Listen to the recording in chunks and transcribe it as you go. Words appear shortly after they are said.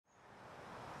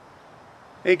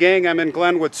Hey gang, I'm in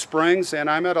Glenwood Springs and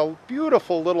I'm at a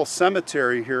beautiful little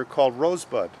cemetery here called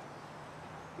Rosebud.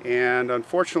 And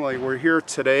unfortunately we're here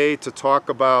today to talk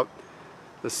about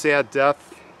the sad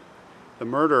death, the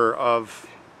murder of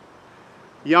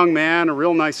a young man, a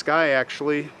real nice guy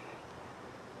actually.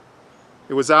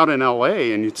 It was out in LA,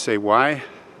 and you'd say, why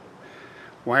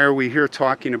are we here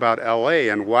talking about LA,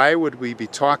 and why would we be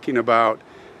talking about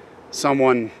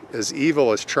someone as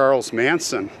evil as Charles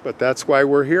Manson? But that's why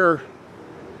we're here.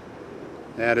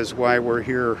 That is why we're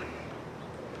here.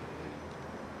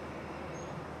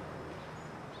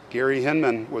 Gary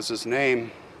Hinman was his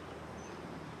name.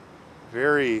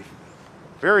 Very,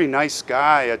 very nice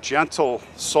guy, a gentle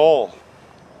soul.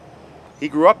 He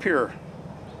grew up here.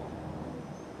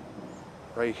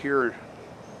 Right here.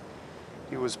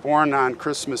 He was born on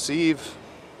Christmas Eve.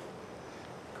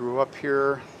 Grew up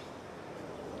here.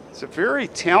 He's a very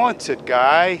talented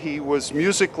guy. He was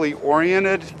musically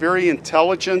oriented, very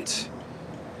intelligent.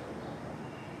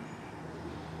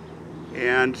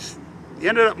 And he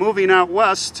ended up moving out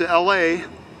west to LA,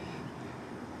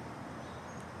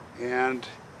 and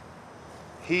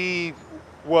he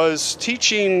was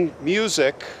teaching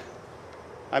music.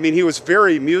 I mean, he was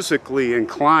very musically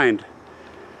inclined.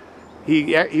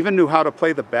 He even knew how to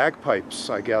play the bagpipes,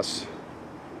 I guess.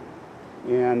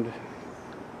 And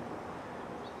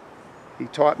he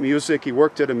taught music, he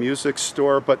worked at a music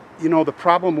store, but you know, the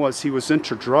problem was he was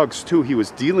into drugs too. He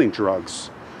was dealing drugs.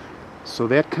 So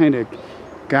that kind of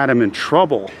got him in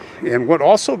trouble. And what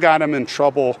also got him in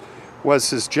trouble was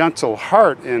his gentle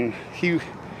heart, and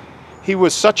he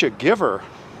was such a giver.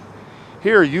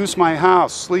 Here, use my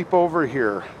house, sleep over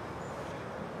here.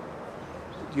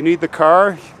 You need the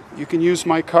car? You can use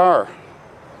my car.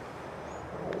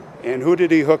 And who did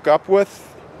he hook up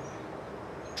with?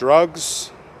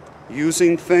 Drugs,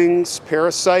 using things,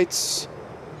 parasites.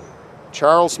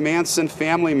 Charles Manson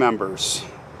family members.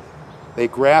 They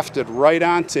grafted right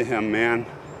onto him, man.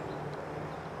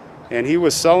 And he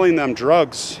was selling them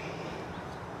drugs,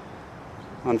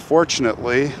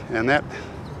 unfortunately, and that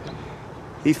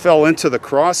he fell into the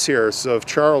crosshairs of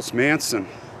Charles Manson.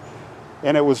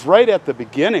 And it was right at the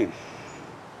beginning.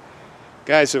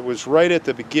 Guys, it was right at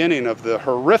the beginning of the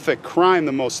horrific crime,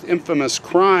 the most infamous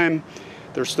crime.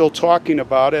 They're still talking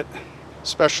about it,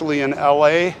 especially in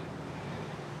LA.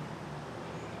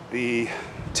 The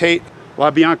Tate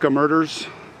LaBianca murders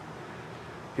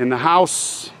in the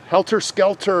house, HELTER,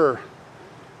 SKELTER.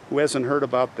 Who hasn't heard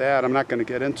about that? I'm not going to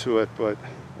get into it, but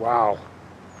wow,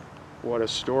 what a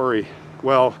story.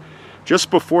 Well, just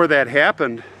before that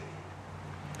happened,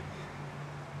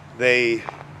 they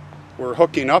were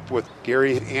hooking up with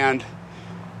Gary, and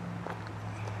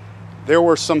there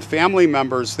were some family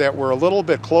members that were a little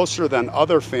bit closer than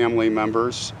other family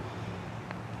members.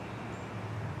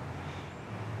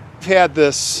 We've had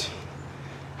this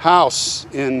house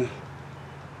in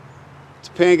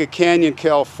Topanga Canyon,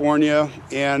 California,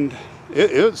 and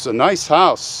it's a nice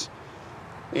house.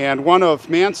 And one of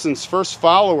Manson's first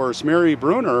followers, Mary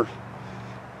Bruner,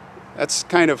 that's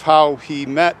kind of how he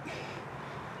met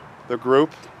the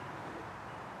group.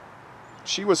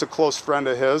 She was a close friend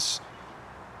of his.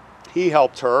 He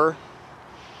helped her.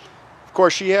 Of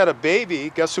course, she had a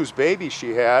baby. Guess whose baby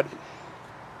she had?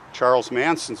 Charles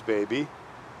Manson's baby.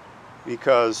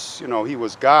 Because, you know, he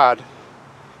was God.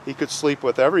 He could sleep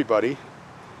with everybody.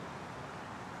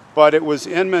 But it was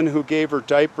Inman who gave her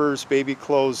diapers, baby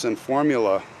clothes, and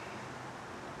formula.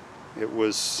 It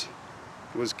was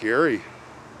Gary.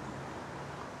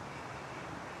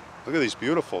 Look at these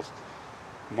beautiful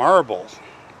marble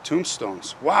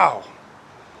tombstones. Wow.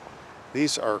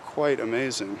 These are quite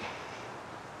amazing.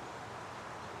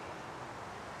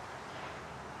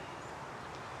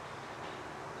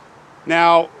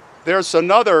 Now, there's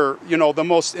another, you know, the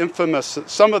most infamous,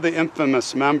 some of the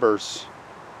infamous members.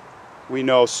 We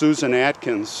know Susan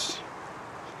Atkins.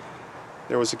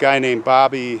 There was a guy named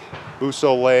Bobby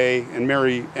Beausoleil and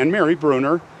Mary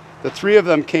Bruner. The three of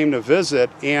them came to visit,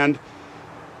 and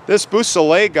this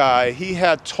Beausoleil guy, he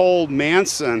had told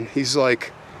Manson, he's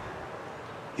like,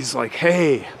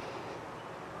 hey,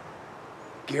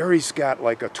 Gary's got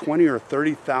like a $20,000 or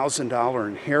 $30,000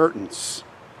 inheritance.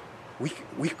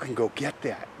 We can go get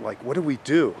that. Like, what do we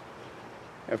do?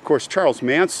 Of course, Charles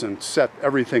Manson set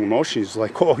everything in motion. He's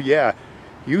like, oh yeah,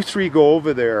 you three go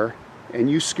over there and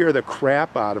you scare the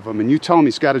crap out of him and you tell him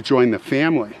he's got to join the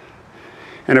family.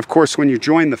 And of course, when you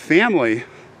join the family,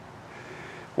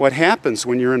 what happens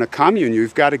when you're in a commune?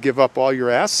 You've got to give up all your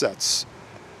assets.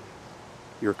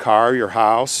 Your car, your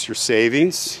house, your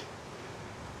savings.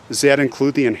 Does that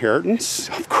include the inheritance?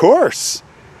 Of course.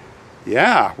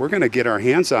 Yeah, we're going to get our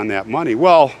hands on that money.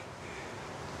 Well,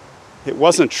 it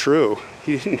wasn't true.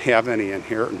 He didn't have any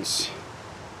inheritance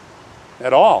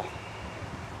at all.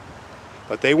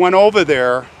 But they went over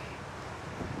there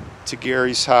to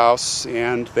Gary's house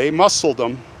and they muscled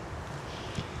him,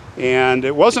 and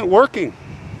it wasn't working.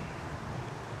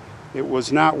 It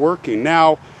was not working.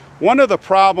 Now, one of the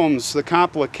problems, the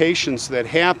complications that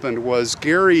happened was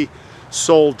Gary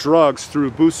sold drugs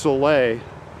through Beausoleil,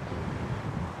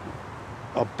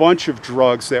 a bunch of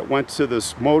drugs that went to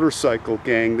this motorcycle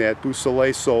gang that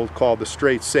Beausoleil sold called the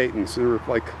Straight Satans. They were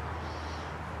like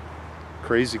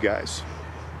crazy guys.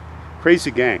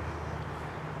 Crazy gang.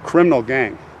 Criminal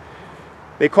gang.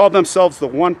 They called themselves the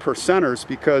 1%ers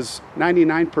because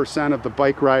 99% of the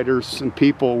bike riders and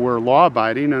people were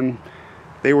law-abiding, and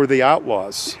they were the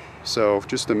outlaws. So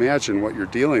just imagine what you're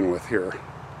dealing with here.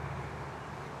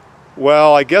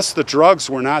 Well, I guess the drugs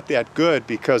were not that good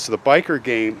because the biker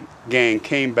gang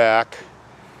came back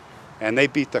and they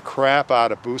beat the crap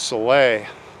out of Beausoleil.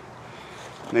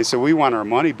 And they said, we want our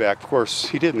money back. Of course,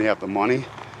 he didn't have the money.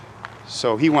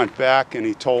 So he went back and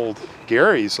he told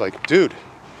Gary, he's like, dude,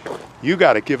 you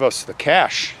got to give us the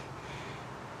cash.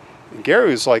 And Gary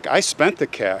was like, I spent the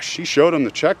cash. He showed him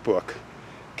the checkbook.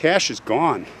 Cash is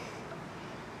gone.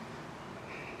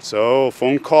 So,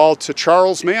 phone call to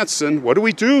Charles Manson. What do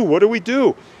we do? What do we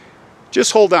do?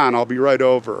 Just hold on, I'll be right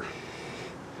over.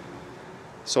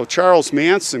 So Charles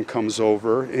Manson comes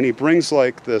over and he brings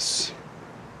like this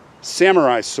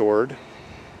samurai sword.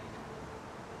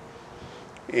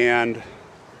 And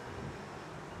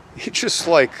he just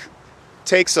like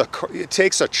takes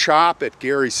a chop at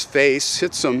Gary's face,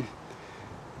 hits him,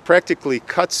 practically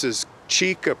cuts his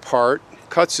cheek apart,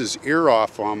 cuts his ear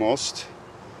off almost.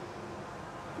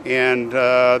 And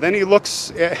then he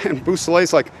looks at, and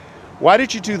Beausoleil's like, why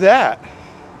did you do that?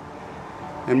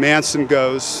 And Manson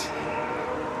goes,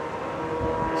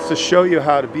 it's to show you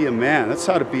how to be a man. That's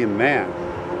how to be a man.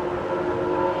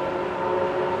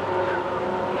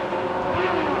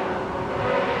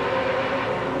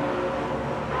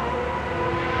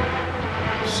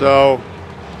 So,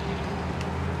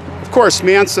 of course,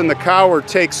 Manson the coward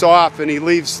takes off and he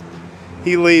leaves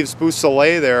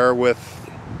Beausoleil there with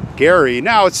Gary.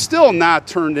 Now, it's still not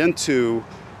turned into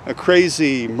a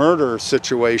crazy murder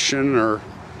situation,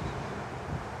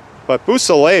 but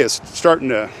Beausoleil is starting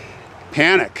to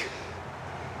panic.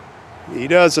 He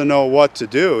doesn't know what to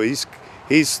do.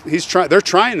 They're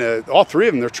trying to, all three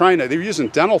of them, they're using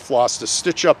dental floss to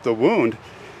stitch up the wound.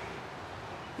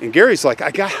 And Gary's like,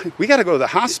 we got to go to the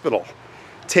hospital.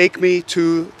 Take me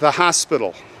to the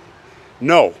hospital.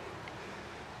 No.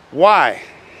 Why?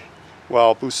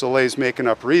 Well, Beausoleil's making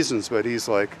up reasons, but he's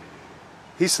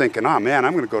thinking, oh man,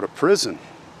 I'm going to go to prison.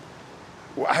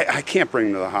 Well, I can't bring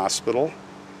him to the hospital.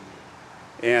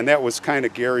 And that was kind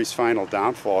of Gary's final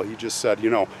downfall. He just said, you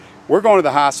know, we're going to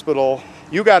the hospital.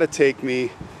 You got to take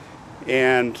me,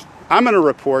 and I'm going to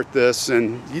report this,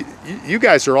 and you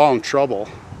guys are all in trouble.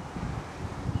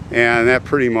 And that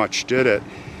pretty much did it.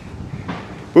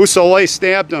 Beausoleil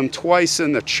stabbed him twice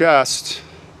in the chest.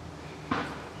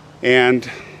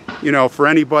 And, you know, for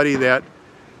anybody that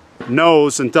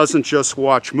knows and doesn't just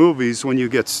watch movies, when you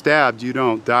get stabbed, you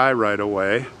don't die right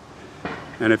away.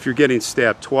 And if you're getting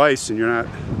stabbed twice and you're not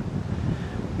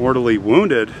mortally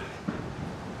wounded,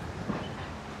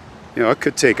 you know, it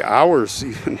could take hours,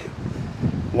 even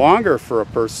longer, for a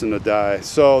person to die.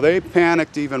 So they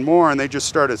panicked even more and they just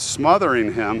started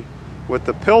smothering him with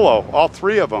the pillow, all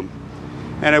three of them.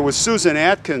 And it was Susan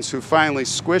Atkins who finally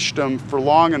squished him for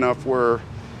long enough where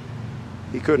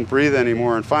he couldn't breathe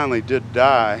anymore and finally did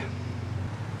die.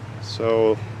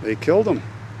 So they killed him.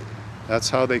 That's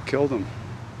how they killed him.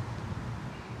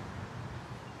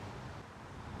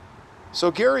 So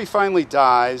Gary finally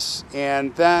dies,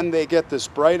 and then they get this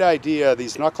bright idea,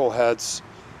 these knuckleheads,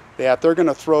 that they're going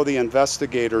to throw the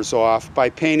investigators off by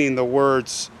painting the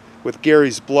words with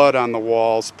Gary's blood on the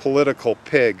walls, political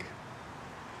pig.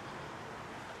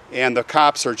 And the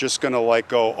cops are just going to like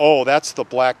go, oh, that's the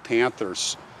Black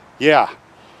Panthers. Yeah.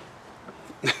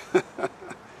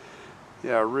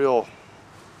 Yeah, real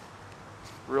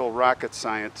rocket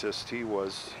scientist he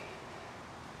was.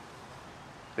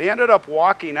 They ended up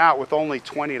walking out with only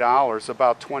 $20,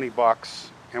 about 20 bucks.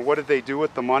 And what did they do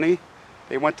with the money?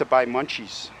 They went to buy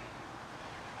munchies.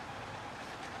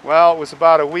 Well, it was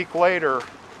about a week later,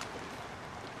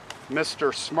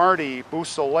 Mr. Smarty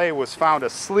Beausoleil was found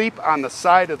asleep on the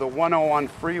side of the 101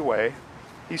 freeway.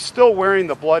 He's still wearing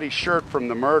the bloody shirt from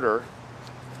the murder.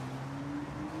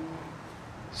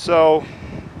 So,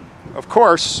 of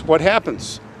course, what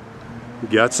happens?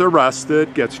 Gets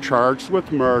arrested, gets charged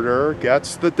with murder,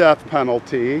 gets the death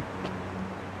penalty.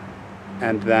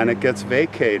 and then it gets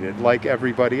vacated like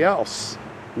everybody else.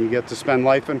 You get to spend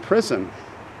life in prison.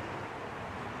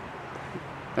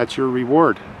 That's your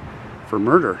reward for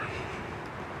murder.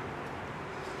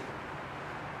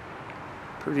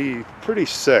 Pretty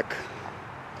sick.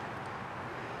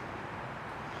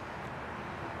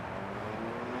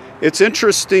 It's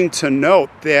interesting to note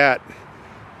that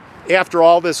after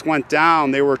all this went down,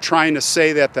 they were trying to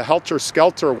say that the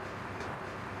HELTER-SKELTER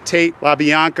Tate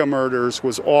LaBianca murders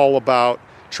was all about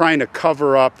trying to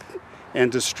cover up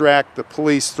and distract the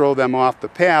police, throw them off the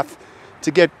path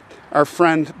to get our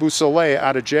friend Beausoleil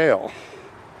out of jail.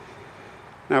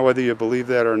 Now, whether you believe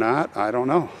that or not, I don't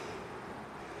know.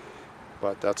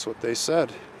 But that's what they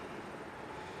said.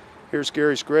 Here's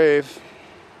Gary's grave.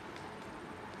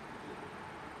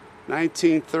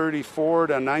 1934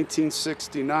 to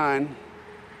 1969.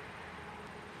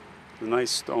 A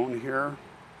nice stone here.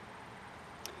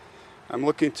 I'm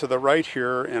looking to the right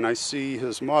here and I see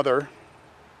his mother,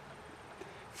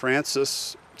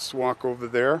 Francis. Let's walk over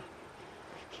there.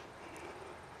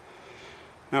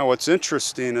 Now what's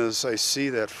interesting is I see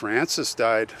that Francis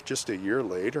died just a year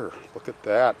later. Look at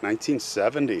that,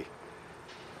 1970.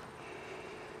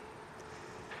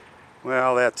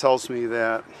 Well, that tells me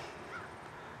that,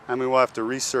 I mean, we'll have to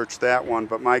research that one,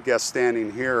 but my guess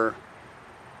standing here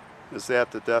is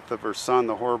that the death of her son,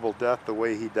 the horrible death, the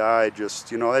way he died,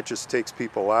 just, you know, that just takes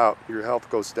people out. Your health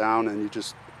goes down and you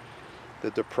just,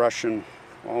 the depression,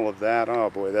 all of that. Oh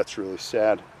boy, that's really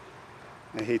sad.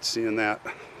 I hate seeing that.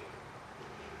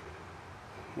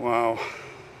 Wow.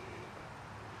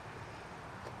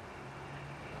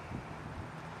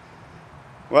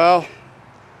 Well,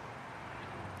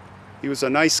 he was a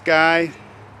nice guy.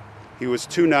 He was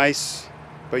too nice,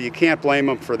 but you can't blame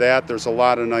him for that. There's a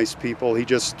lot of nice people. He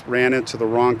just ran into the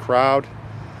wrong crowd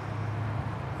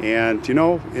and, you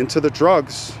know, into the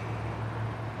drugs.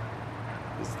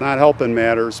 It's not helping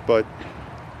matters, but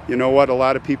you know what? A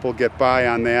lot of people get by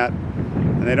on that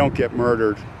and they don't get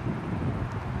murdered.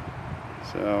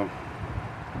 So,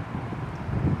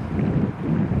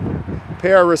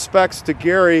 pay our respects to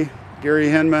Gary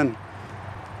Hinman,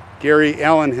 Gary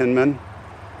Allen Hinman.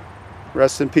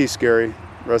 Rest in peace, Gary.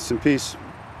 Rest in peace.